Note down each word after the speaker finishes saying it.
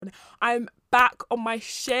I'm back on my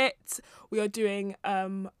shit. We are doing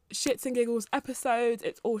shits and giggles episodes.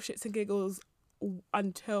 It's all shits and giggles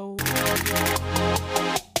until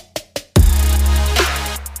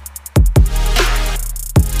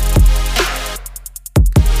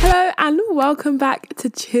Hello and welcome back to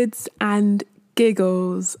Chids and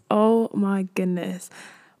Giggles. Oh my goodness.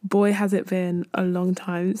 Boy, has it been a long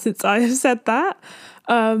time since I have said that.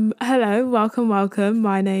 Hello, welcome.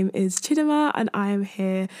 My name is Chidima and I am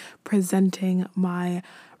here presenting my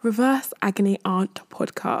Reverse Agony Aunt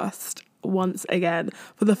podcast once again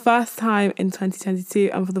for the first time in 2022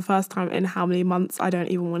 and for the first time in how many months I don't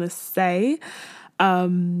even want to say.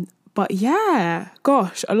 But yeah,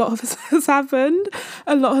 gosh, a lot has happened.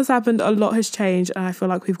 A lot has changed, and I feel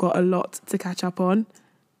like we've got a lot to catch up on.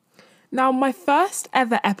 Now, my first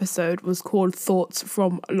ever episode was called Thoughts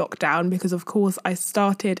from Lockdown because, of course, I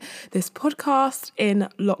started this podcast in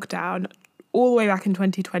lockdown all the way back in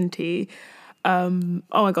 2020. Oh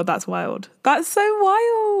my God, that's wild. That's so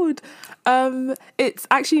wild. It's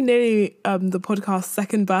actually nearly the podcast's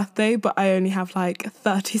second birthday, but I only have like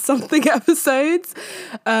 30 something episodes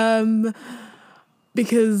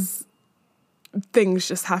because things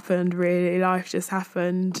just happened, really. Life just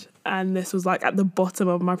happened. And this was like at the bottom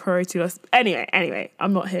of my priority list. Anyway,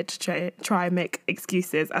 I'm not here to try and make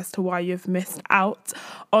excuses as to why you've missed out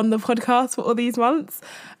on the podcast for all these months.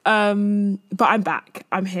 But I'm back.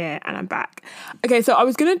 I'm here and I'm back. Okay, so I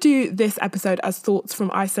was going to do this episode as thoughts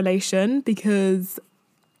from isolation because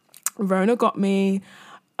Rona got me.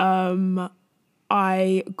 I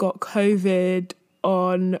got COVID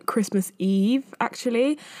on Christmas Eve,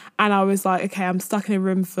 actually, and I was like, okay, I'm stuck in a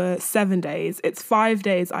room for 7 days. It's 5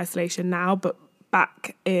 days isolation now, but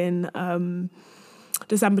back in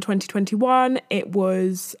December 2021 it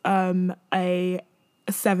was a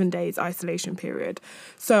 7 days isolation period.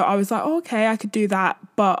 So I was like, oh, okay, I could do that,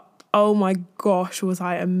 but oh my gosh, was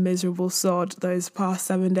I a miserable sod those past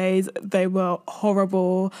 7 days. They were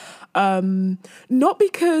horrible. Not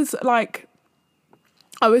because like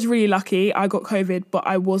I was really lucky, I got COVID, but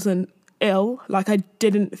I wasn't ill. Like, I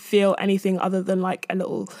didn't feel anything other than like a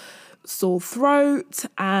little sore throat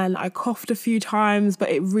and I coughed a few times,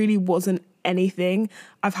 but it really wasn't anything.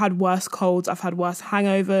 I've had worse colds, I've had worse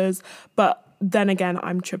hangovers, but then again,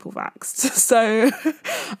 I'm triple vaxxed. So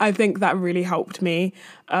I think that really helped me.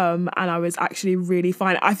 And I was actually really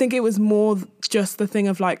fine. I think it was more just the thing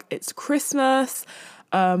of like, it's Christmas.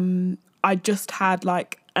 I just had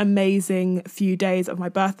like amazing few days of my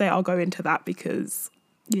birthday. I'll go into that because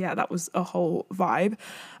yeah, that was a whole vibe.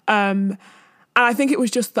 And I think it was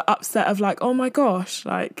just the upset of like, oh my gosh,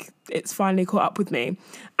 like it's finally caught up with me.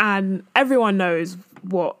 And everyone knows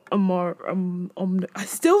what I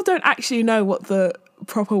still don't actually know what the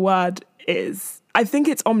proper word is. I think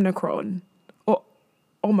it's Omicron or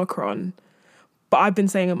Omicron, but I've been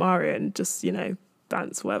saying Omarion, just, you know,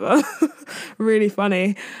 dance, whatever. Really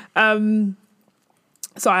funny.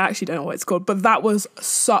 So I actually don't know what it's called, but that was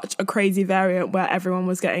such a crazy variant where everyone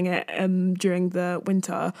was getting it during the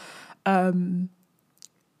winter.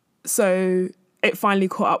 So it finally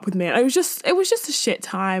caught up with me. And it was just a shit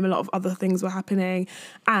time. A lot of other things were happening.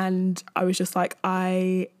 And I was just like,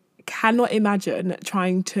 I cannot imagine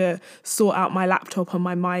trying to sort out my laptop and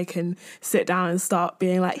my mic and sit down and start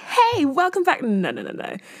being like, hey, welcome back.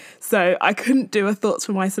 No. So I couldn't do a thoughts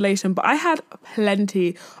from isolation, but I had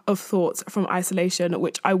plenty of thoughts from isolation,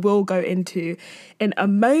 which I will go into in a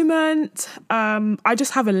moment. I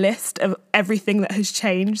just have a list of everything that has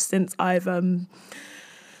changed since I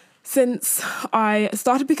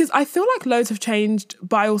started, because I feel like loads have changed,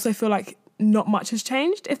 but I also feel like not much has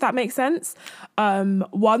changed, if that makes sense.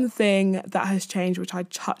 One thing that has changed, which I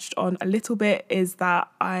touched on a little bit, is that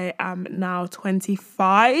I am now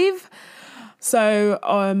 25. So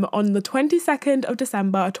on the 22nd of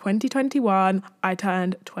December 2021, I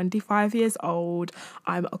turned 25 years old.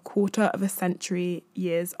 I'm a quarter of a century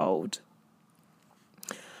years old.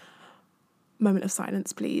 Moment of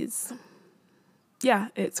silence, please. Yeah,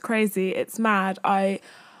 it's crazy. It's mad.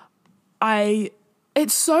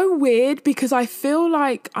 It's so weird because I feel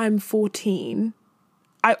like I'm 14.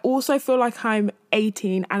 I also feel like I'm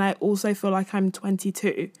 18 and I also feel like I'm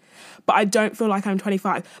 22. But I don't feel like I'm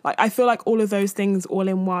 25. Like, I feel like all of those things all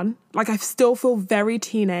in one. Like, I still feel very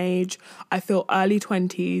teenage. I feel early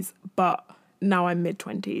 20s, but now I'm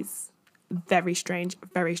mid-20s. Very strange,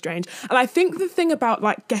 very strange. And I think the thing about,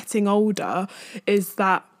 like, getting older is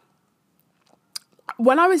that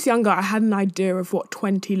when I was younger, I had an idea of what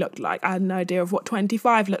 20 looked like. I had an idea of what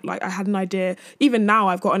 25 looked like. I had an idea, even now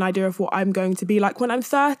I've got an idea of what I'm going to be like when I'm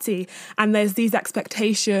 30. And there's these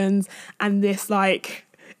expectations and this like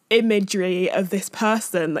imagery of this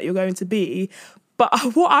person that you're going to be. But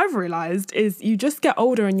what I've realised is you just get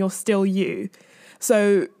older and you're still you.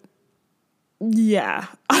 So yeah,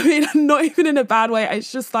 I mean, not even in a bad way.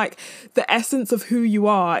 It's just like the essence of who you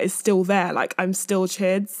are is still there. Like, I'm still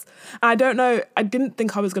Chids. I don't know, I didn't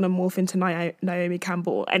think I was going to morph into Naomi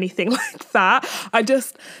Campbell or anything like that. I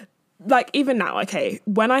just, like, even now, okay,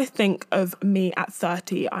 when I think of me at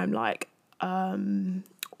 30, I'm like,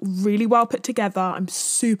 really well put together. I'm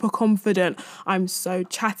super confident. I'm so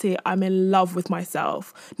chatty. I'm in love with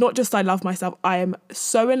myself. Not just I love myself, I am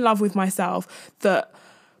so in love with myself that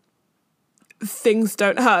things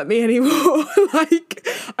don't hurt me anymore. Like,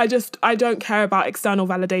 I don't care about external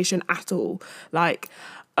validation at all. Like,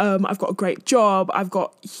 I've got a great job. I've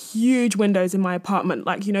got huge windows in my apartment,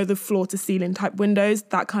 like, you know, the floor to ceiling type windows,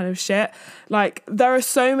 that kind of shit. Like, there are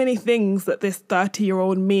so many things that this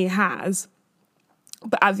 30-year-old me has,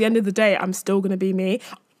 but at the end of the day, I'm still going to be me.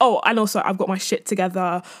 Oh, and also I've got my shit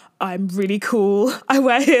together. I'm really cool. I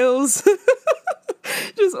wear heels.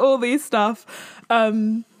 Just all these stuff.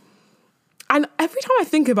 And every time I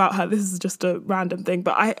think about her, this is just a random thing,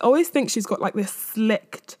 but I always think she's got like this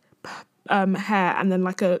slicked hair and then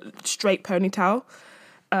like a straight ponytail.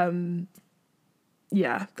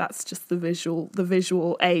 Yeah, that's just the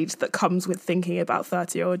visual aid that comes with thinking about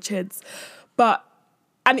 30-year-old Chids.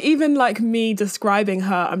 And even like me describing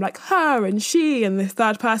her, I'm like her and she and this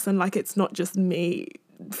third person, like it's not just me.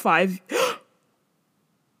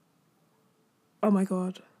 Oh my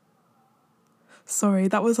God. Sorry,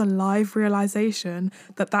 that was a live realisation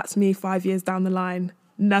that that's me 5 years down the line.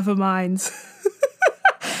 Never mind.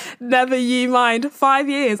 Never you mind. 5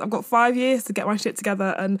 years. I've got 5 years to get my shit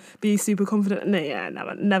together and be super confident. No, yeah,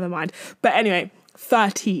 never mind. But anyway,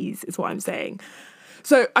 30s is what I'm saying.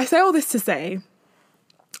 So I say all this to say,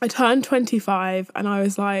 I turned 25 and I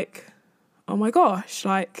was like, oh my gosh,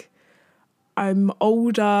 like I'm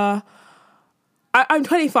older. I'm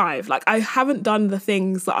 25. Like, I haven't done the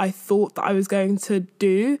things that I thought that I was going to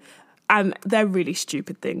do. And they're really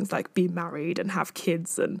stupid things, like be married and have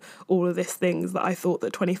kids and all of these things that I thought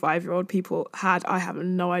that 25-year-old people had. I have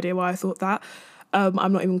no idea why I thought that. I'm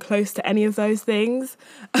not even close to any of those things.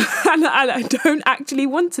 And I don't actually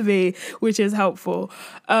want to be, which is helpful.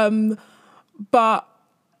 But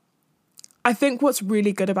I think what's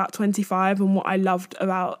really good about 25 and what I loved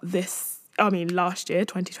about last year,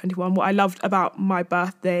 2021, what I loved about my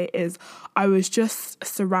birthday is I was just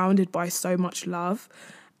surrounded by so much love.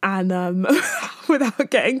 And without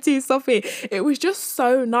getting too soppy, it was just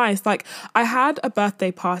so nice. Like, I had a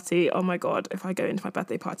birthday party. Oh my God, if I go into my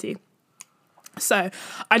birthday party. So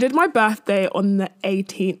I did my birthday on the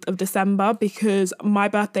 18th of December because my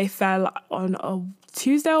birthday fell on a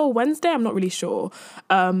Tuesday or Wednesday, I'm not really sure.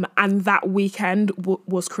 And that weekend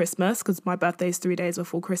was Christmas because my birthday is 3 days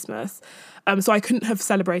before Christmas. So I couldn't have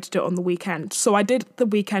celebrated it on the weekend. So I did the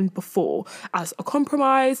weekend before as a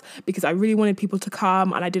compromise because I really wanted people to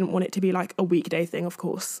come and I didn't want it to be like a weekday thing, of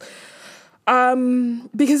course.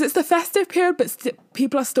 Because it's the festive period, but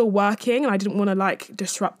people are still working and I didn't want to like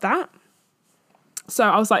disrupt that. So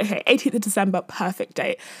I was like, hey, 18th of December, perfect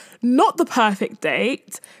date. Not the perfect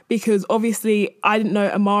date, because obviously I didn't know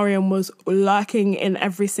Amarian was lurking in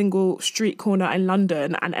every single street corner in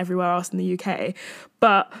London and everywhere else in the UK.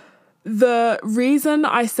 But the reason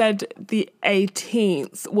I said the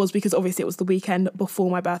 18th was because obviously it was the weekend before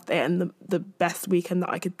my birthday and the best weekend that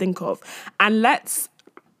I could think of. And let's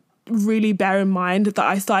really bear in mind that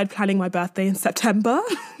I started planning my birthday in September.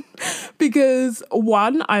 Because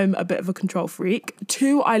 1, I'm a bit of a control freak.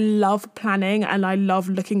 2, I love planning and I love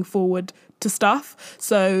looking forward to stuff.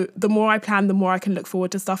 So the more I plan, the more I can look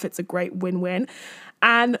forward to stuff. It's a great win-win.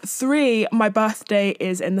 And 3, my birthday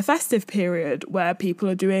is in the festive period where people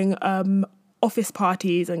are doing office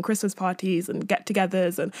parties and Christmas parties and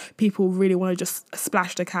get-togethers and people really want to just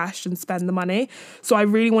splash the cash and spend the money. So I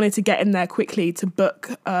really wanted to get in there quickly to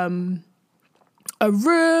book a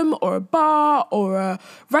room or a bar or a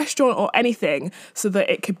restaurant or anything so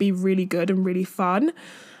that it could be really good and really fun.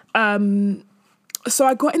 So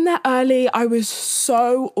I got in there early. I was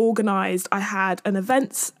so organised. I had an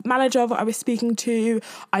events manager that I was speaking to.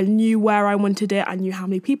 I knew where I wanted it. I knew how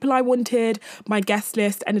many people I wanted. My guest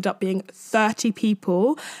list ended up being 30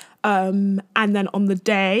 people. And then on the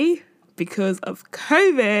day, because of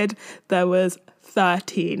COVID, there was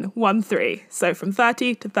 13. So from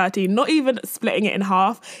 30 to 13, not even splitting it in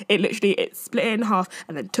half. It split it in half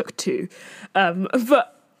and then took 2.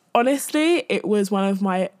 But honestly, it was one of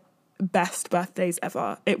my best birthdays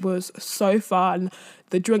ever. It was so fun.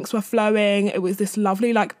 The drinks were flowing. It was this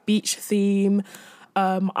lovely like beach theme.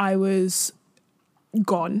 I was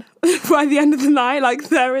gone by the end of the night. Like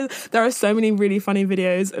there are so many really funny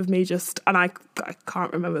videos of me and I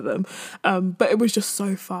can't remember them, but it was just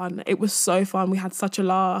so fun. It was so fun. We had such a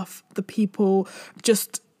laugh. The people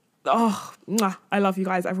just, oh, I love you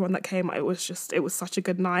guys, everyone that came. It was such a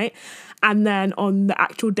good night. And then on the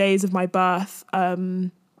actual days of my birth, I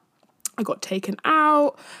got taken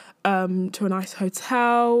out to a nice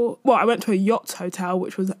hotel. Well, I went to a yacht hotel,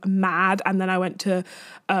 which was mad, and then I went to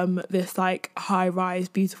this like high-rise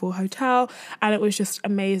beautiful hotel, and it was just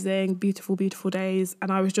amazing, beautiful days.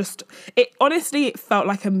 And I was just, it honestly felt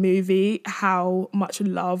like a movie how much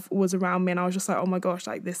love was around me, and I was just like, oh my gosh,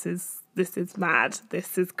 like this is mad,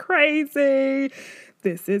 this is crazy. So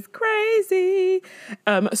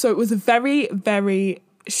it was a very, very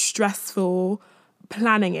stressful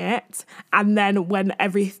planning it. And then when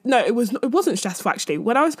it wasn't stressful actually.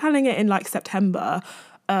 When I was planning it in like September,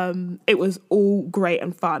 it was all great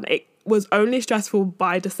and fun. It was only stressful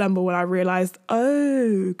by December when I realized,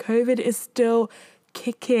 oh, COVID is still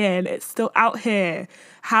kicking. It's still out here.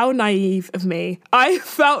 How naive of me. I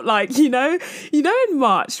felt like, you know, in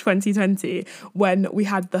March 2020, when we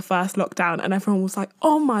had the first lockdown and everyone was like,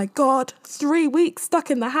 oh my God, 3 weeks stuck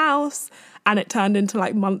in the house. And it turned into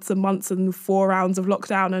like months and months and 4 rounds of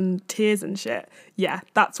lockdown and tears and shit. Yeah,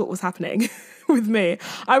 that's what was happening with me.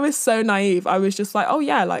 I was so naive. I was just like, oh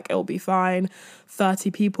yeah, like it'll be fine. 30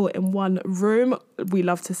 people in one room. We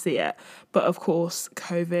love to see it. But of course,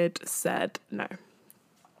 COVID said no.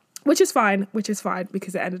 Which is fine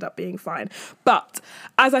because it ended up being fine. But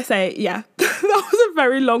as I say, yeah, that was a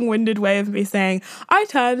very long-winded way of me saying I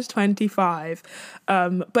turned 25.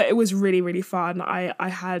 But it was really, really fun. I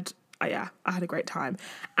had a great time.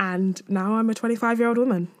 And now I'm a 25-year-old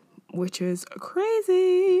woman, which is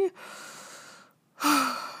crazy.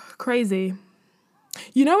 Crazy.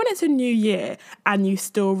 You know when it's a new year and you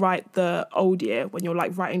still write the old year when you're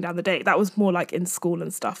like writing down the date? That was more like in school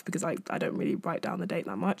and stuff because I don't really write down the date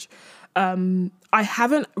that much. I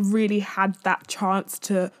haven't really had that chance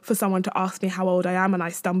for someone to ask me how old I am and I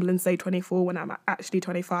stumble and say 24 when I'm actually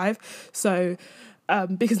 25. So,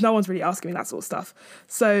 because no one's really asking me that sort of stuff.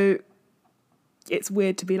 So it's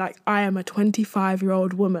weird to be like, I am a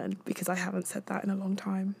 25-year-old woman because I haven't said that in a long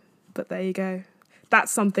time. But there you go.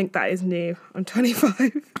 That's something that is new. I'm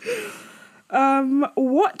 25.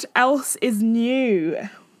 What else is new,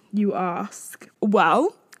 you ask?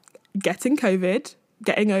 Well, getting over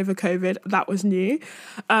COVID, that was new.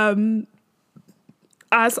 As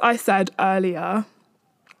I said earlier,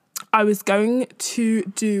 I was going to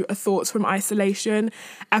do a Thoughts from Isolation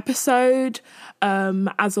episode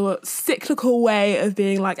as a cyclical way of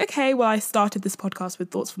being like, okay, well, I started this podcast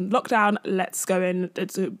with Thoughts from Lockdown. Let's go in,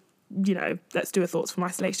 let's do a Thoughts from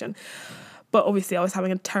Isolation. But obviously I was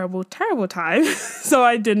having a terrible, terrible time, so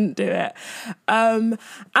I didn't do it. And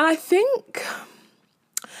I think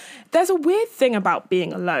there's a weird thing about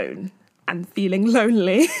being alone and feeling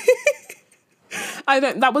lonely.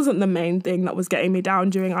 That wasn't the main thing that was getting me down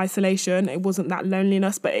during isolation. It wasn't that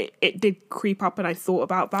loneliness, but it did creep up and I thought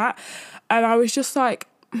about that. And I was just like,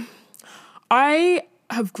 I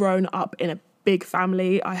have grown up in a big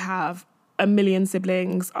family. I have a million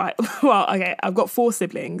siblings. I've got 4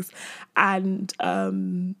 siblings and I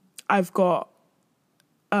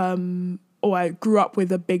grew up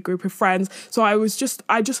with a big group of friends. So I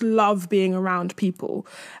just love being around people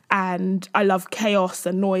and I love chaos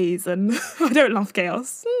and noise and I don't love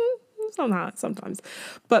chaos sometimes.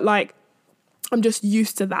 But like, I'm just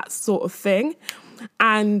used to that sort of thing.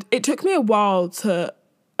 And it took me a while to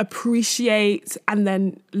appreciate and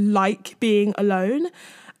then like being alone.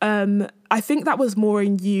 I think that was more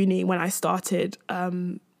in uni when I started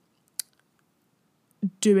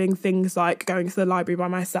doing things like going to the library by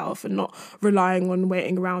myself and not relying on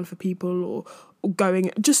waiting around for people or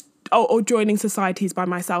joining societies by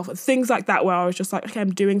myself, things like that, where I was just like, okay,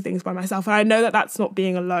 I'm doing things by myself. And I know that that's not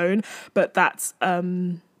being alone, but that's,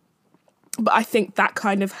 but I think that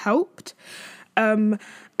kind of helped. And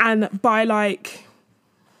by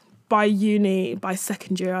uni, by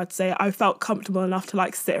second year, I'd say I felt comfortable enough to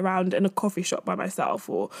like sit around in a coffee shop by myself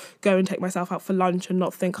or go and take myself out for lunch and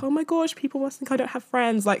not think, oh my gosh, people must think I don't have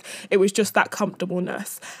friends. Like it was just that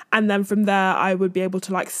comfortableness. And then from there, I would be able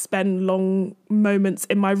to like spend long moments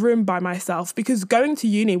in my room by myself because going to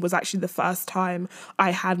uni was actually the first time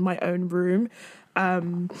I had my own room.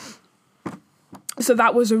 So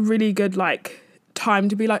that was a really good like time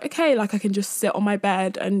to be like, okay, like I can just sit on my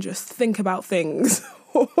bed and just think about things.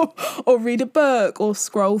 Or read a book or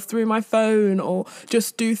scroll through my phone or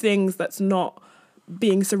just do things that's not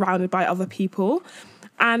being surrounded by other people.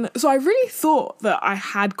 And so I really thought that I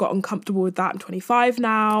had gotten comfortable with that. I'm 25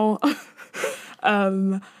 now.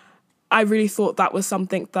 I really thought that was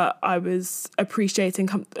something that I was appreciating,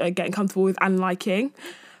 getting comfortable with and liking.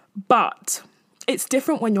 But it's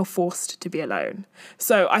different when you're forced to be alone.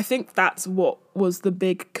 So I think that's what was the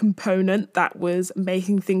big component that was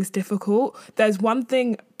making things difficult. There's one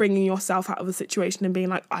thing bringing yourself out of the situation and being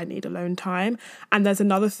like, I need alone time. And there's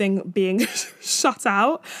another thing being shut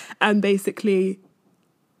out and basically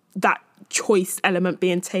that choice element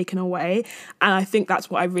being taken away. And I think that's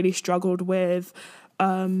what I really struggled with.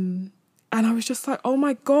 And I was just like, oh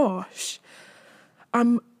my gosh,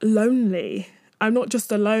 I'm lonely. I'm not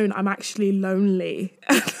just alone, I'm actually lonely.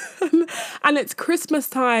 And it's Christmas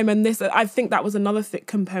time, and this, I think that was another thick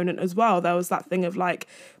component as well. There was that thing of like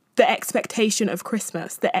the expectation of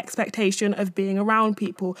Christmas, the expectation of being around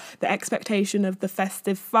people, the expectation of the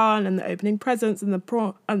festive fun and the opening presents and the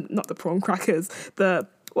prawn, not the prawn crackers, what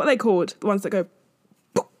are they called? The ones that go,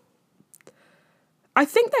 I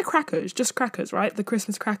think they're crackers, just crackers, right? The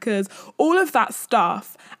Christmas crackers, all of that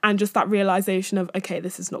stuff, and just that realization of, okay,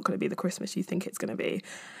 this is not going to be the Christmas you think it's going to be.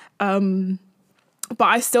 But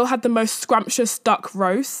I still had the most scrumptious duck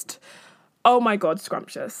roast. Oh my God,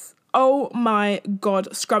 scrumptious. Oh my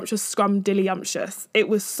God, scrumptious, scrumdiddlyumptious. It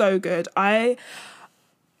was so good. I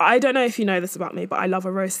don't know if you know this about me, but I love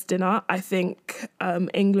a roast dinner. I think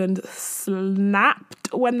England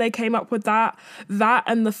snapped when they came up with that. That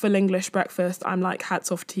and the full English breakfast, I'm like,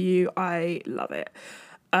 hats off to you. I love it.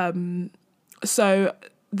 So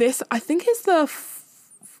this, I think, is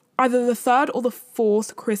either the third or the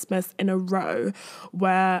fourth Christmas in a row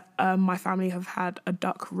where my family have had a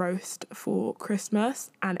duck roast for Christmas,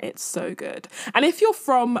 and it's so good. And if you're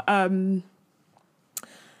from an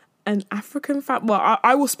African family, well,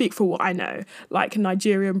 I will speak for what I know, like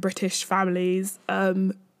Nigerian British families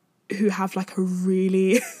who have like a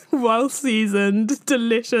really well-seasoned,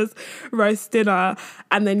 delicious roast dinner.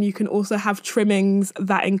 And then you can also have trimmings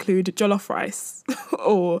that include jollof rice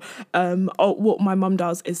or what my mum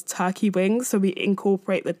does is turkey wings. So we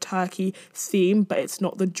incorporate the turkey theme, but it's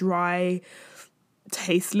not the dry,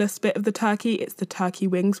 tasteless bit of the turkey. It's the turkey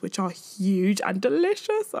wings, which are huge and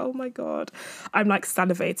delicious. Oh my God. I'm like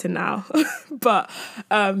salivating now. But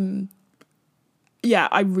yeah,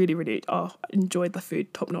 I really, really enjoyed the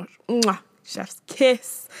food. Top notch. Mwah. Chef's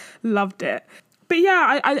kiss. Loved it. But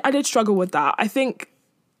yeah, I did struggle with that. I think,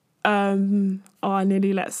 I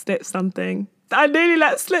nearly let slip something. I nearly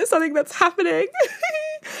let slip something that's happening.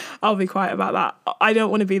 I'll be quiet about that. I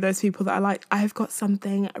don't want to be those people that are like, I've got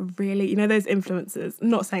something really, you know, those influencers.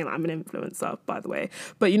 I'm not saying that I'm an influencer, by the way,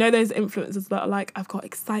 but you know those influencers that are like, I've got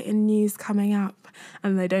exciting news coming up,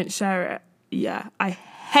 and they don't share it. Yeah, I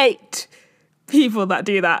hate people that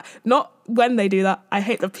do that. Not when they do that. I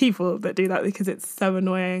hate the people that do that because it's so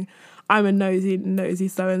annoying. I'm a nosy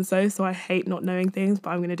so-and-so, so I hate not knowing things,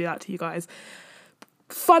 but I'm going to do that to you guys.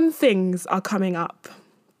 Fun things are coming up.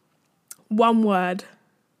 One word,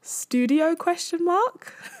 studio ?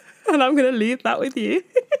 And I'm going to leave that with you.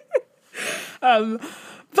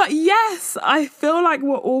 But yes, I feel like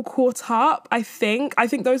we're all caught up. I think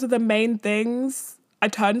those are the main things. I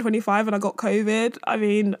turned 25 and I got COVID. I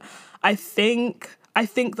mean, I think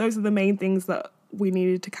those are the main things that we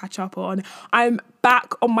needed to catch up on. I'm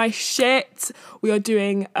back on my shit. We are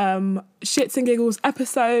doing shits and giggles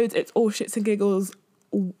episodes. It's all shits and giggles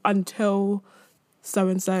until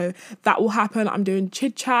so-and-so. That will happen. I'm doing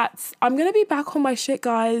chit chats. I'm going to be back on my shit,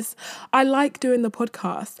 guys. I like doing the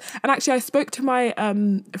podcast. And actually, I spoke to my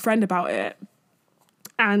friend about it.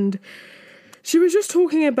 And she was just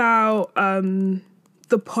talking about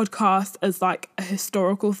the podcast as like a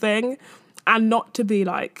historical thing, and not to be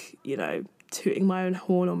like, you know, tooting my own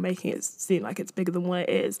horn or making it seem like it's bigger than what it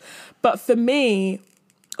is. But for me,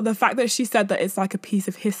 the fact that she said that it's like a piece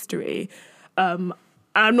of history, I'm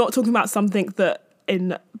not talking about something that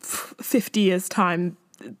in 50 years time,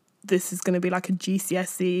 this is going to be like a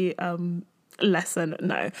GCSE lesson.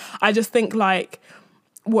 No, I just think like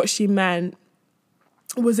what she meant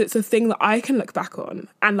was it's a thing that I can look back on,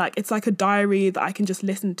 and like it's like a diary that I can just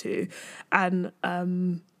listen to, and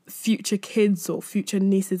future kids or future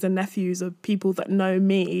nieces and nephews or people that know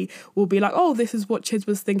me will be like, oh, this is what Chids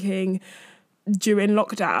was thinking during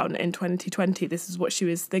lockdown in 2020. This is what she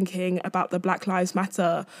was thinking about the Black Lives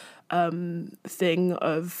Matter thing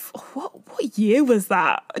of what year was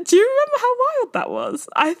that? Do you remember how wild that was?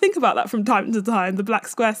 I think about that from time to time, the Black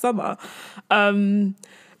Square Summer.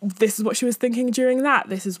 This is what she was thinking during that.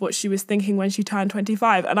 This is what she was thinking when she turned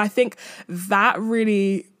 25. And I think that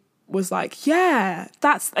really was like, yeah,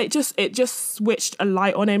 it just switched a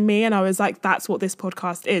light on in me. And I was like, that's what this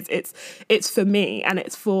podcast is. It's for me, and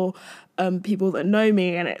it's for people that know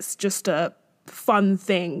me, and it's just a fun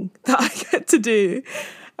thing that I get to do.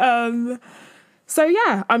 So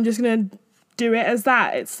yeah, I'm just gonna do it as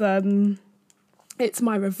that. It's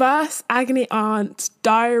my reverse agony aunt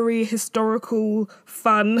diary historical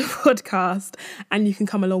fun podcast, and you can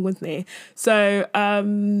come along with me. So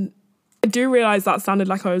I do realise that sounded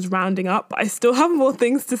like I was rounding up, but I still have more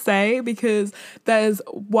things to say because there's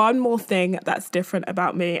one more thing that's different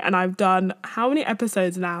about me. And I've done how many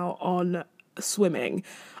episodes now on swimming?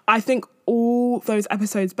 I think all those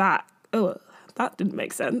episodes back, that didn't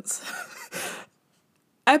make sense.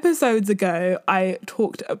 Episodes ago, I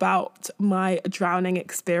talked about my drowning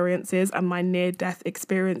experiences and my near-death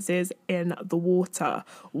experiences in the water.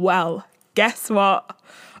 Well, guess what?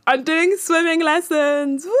 I'm doing swimming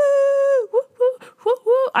lessons. Woo! Woo, woo, woo,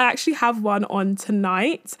 woo. I actually have one on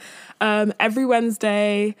tonight. Every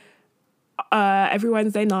Wednesday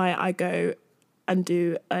night I go and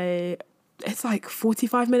do it's like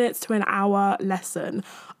 45 minutes to an hour lesson.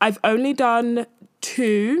 I've only done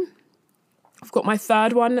 2. I've got my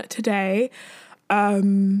 3rd one today.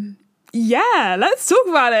 Yeah, let's talk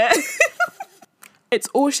about it. It's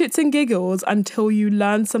all shits and giggles until you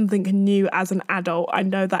learn something new as an adult. I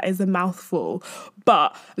know that is a mouthful,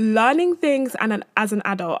 but learning things as an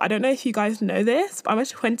adult, I don't know if you guys know this, but I'm a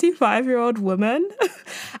 25-year-old woman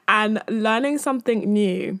and learning something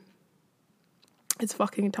new is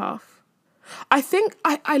fucking tough. I think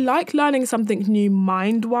I like learning something new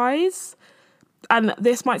mind-wise, and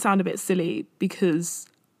this might sound a bit silly because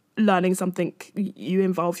learning something, you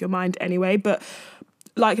involve your mind anyway, but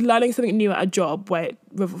like learning something new at a job where it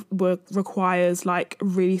requires like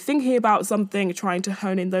really thinking about something, trying to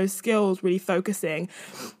hone in those skills, really focusing.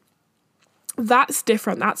 That's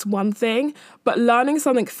different. That's one thing. But learning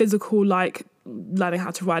something physical, like learning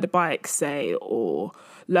how to ride a bike, say, or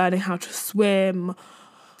learning how to swim,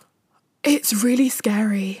 it's really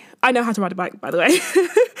scary. I know how to ride a bike, by the way.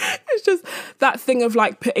 It's just that thing of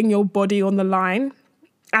like putting your body on the line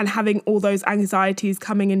and having all those anxieties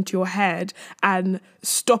coming into your head and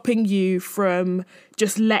stopping you from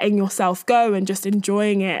just letting yourself go and just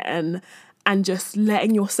enjoying it and just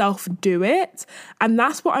letting yourself do it. And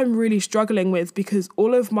that's what I'm really struggling with, because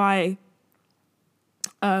all of my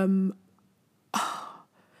what's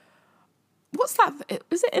that?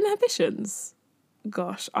 Is it inhibitions?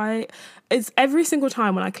 Gosh, it's every single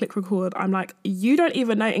time when I click record, I'm like, you don't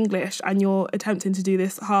even know English and you're attempting to do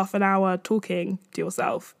this half an hour talking to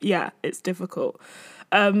yourself. Yeah, it's difficult.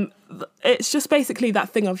 It's just basically that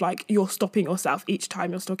thing of like, you're stopping yourself each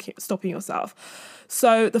time, you're stopping yourself.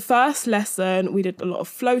 So the first lesson, we did a lot of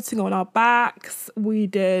floating on our backs. We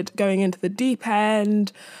did going into the deep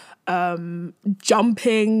end,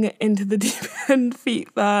 jumping into the deep end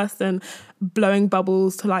feet first and blowing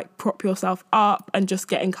bubbles to like prop yourself up and just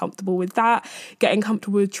getting comfortable with that, getting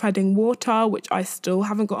comfortable with treading water, which I still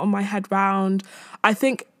haven't got on my head round. I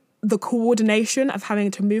think the coordination of having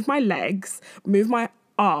to move my legs, move my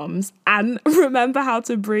arms and remember how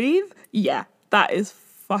to breathe, yeah, that is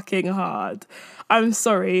fucking hard. I'm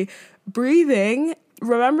sorry.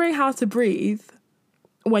 Remembering how to breathe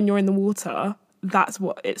when you're in the water,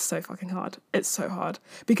 it's so fucking hard. It's so hard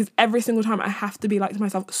because every single time I have to be like to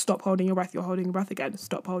myself, stop holding your breath, you're holding your breath again,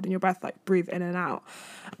 stop holding your breath, like breathe in and out.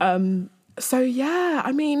 So yeah,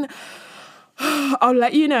 I mean, I'll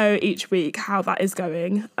let you know each week how that is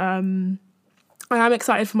going. I am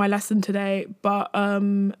excited for my lesson today, but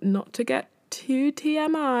not to get too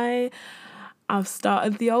TMI, I've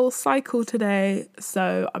started the old cycle today,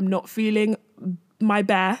 so I'm not feeling my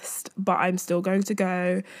best, but I'm still going to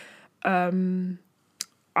go.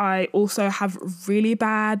 I also have really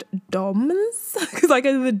bad DOMS because I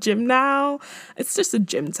go to the gym now. It's just a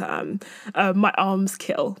gym term. My arms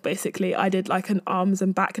kill, basically. I did like an arms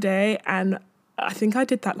and back day, and I think I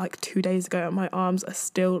did that like 2 days ago, and my arms are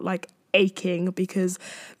still like aching because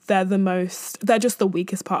they're just the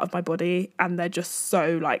weakest part of my body, and they're just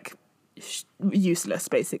so like useless,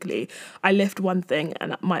 basically. I lift one thing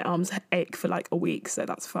and my arms ache for like a week, so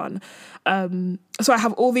that's fun. So I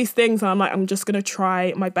have all these things and I'm like, I'm just gonna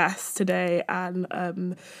try my best today and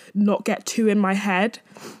not get too in my head.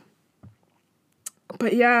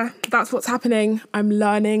 But yeah, that's what's happening. I'm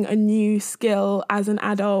learning a new skill as an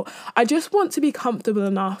adult. I just want to be comfortable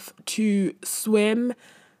enough to swim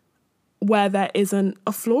where there isn't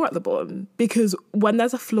a floor at the bottom, because when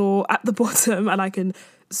there's a floor at the bottom and I can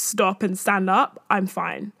stop and stand up, I'm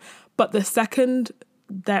fine. But the second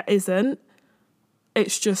there isn't,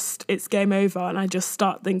 it's game over, and I just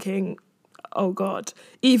start thinking, oh God,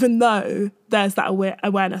 even though there's that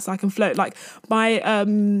awareness, I can float. Like my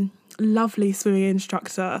lovely swimming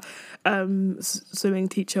instructor, swimming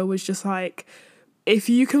teacher was just like, if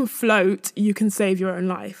you can float, you can save your own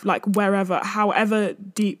life. Like wherever, however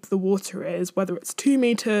deep the water is, whether it's 2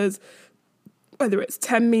 meters, whether it's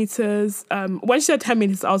 10 meters. When she said 10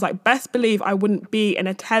 meters, I was like, best believe I wouldn't be in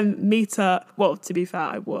a 10 meter. Well, to be fair,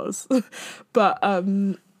 I was. But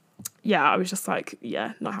yeah, I was just like,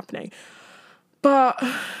 yeah, not happening. But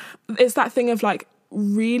it's that thing of like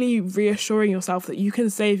really reassuring yourself that you can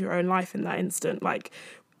save your own life in that instant. Like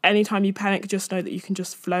anytime you panic, just know that you can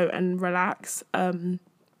just float and relax. But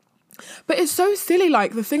it's so silly.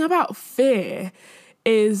 Like the thing about fear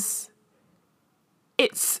is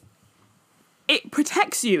it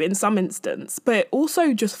protects you in some instance, but it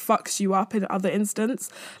also just fucks you up in other instance.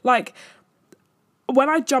 Like when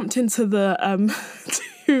I jumped into the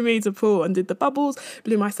 2 meter pool and did the bubbles,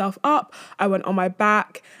 blew myself up, I went on my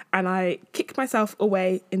back and I kicked myself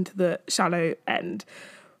away into the shallow end.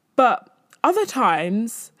 But other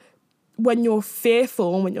times when you're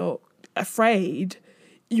fearful and when you're afraid,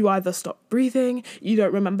 you either stop breathing, you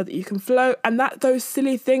don't remember that you can float, and those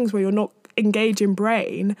silly things where you're not engaging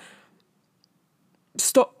brain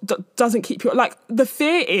doesn't keep you, like the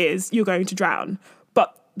fear is you're going to drown,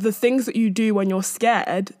 but the things that you do when you're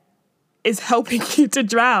scared is helping you to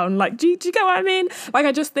drown. Like, do you get what I mean? Like,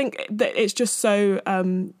 I just think that it's just so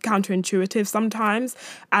counterintuitive sometimes,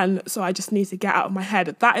 and so I just need to get out of my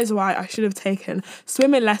head. That is why I should have taken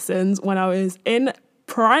swimming lessons when I was in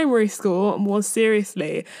primary school more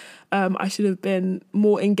seriously. I should have been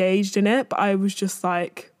more engaged in it, but I was just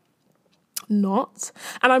like not.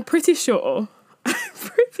 And I'm pretty sure,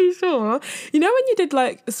 you know when you did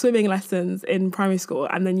like swimming lessons in primary school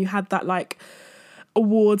and then you had that like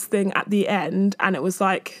awards thing at the end, and it was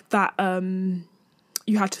like that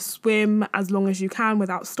you had to swim as long as you can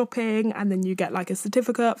without stopping, and then you get like a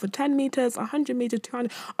certificate for 10 meters, 100 meters,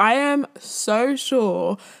 200. I am so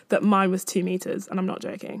sure that mine was 2 meters, and I'm not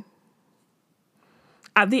joking.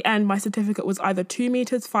 At the end, my certificate was either 2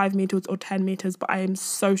 meters, 5 meters, or 10 meters, but I am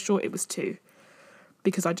so sure it was 2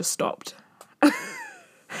 because I just stopped.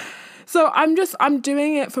 So I'm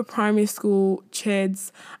doing it for primary school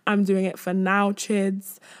chids. I'm doing it for now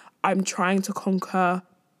chids. I'm trying to conquer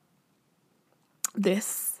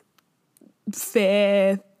this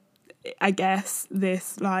fear, I guess,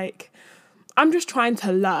 this like, I'm just trying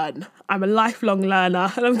to learn. I'm a lifelong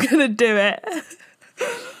learner and I'm going to do it.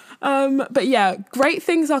 But yeah, great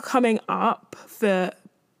things are coming up for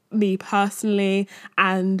me personally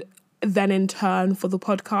and then in turn for the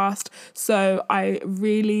podcast. So I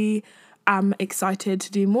really am excited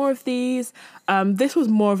to do more of these. This was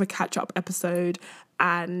more of a catch-up episode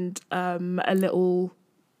and a little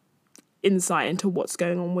insight into what's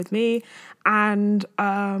going on with me. And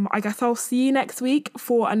I guess I'll see you next week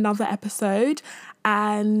for another episode,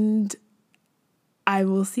 and I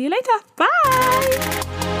will see you later.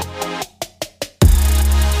 Bye!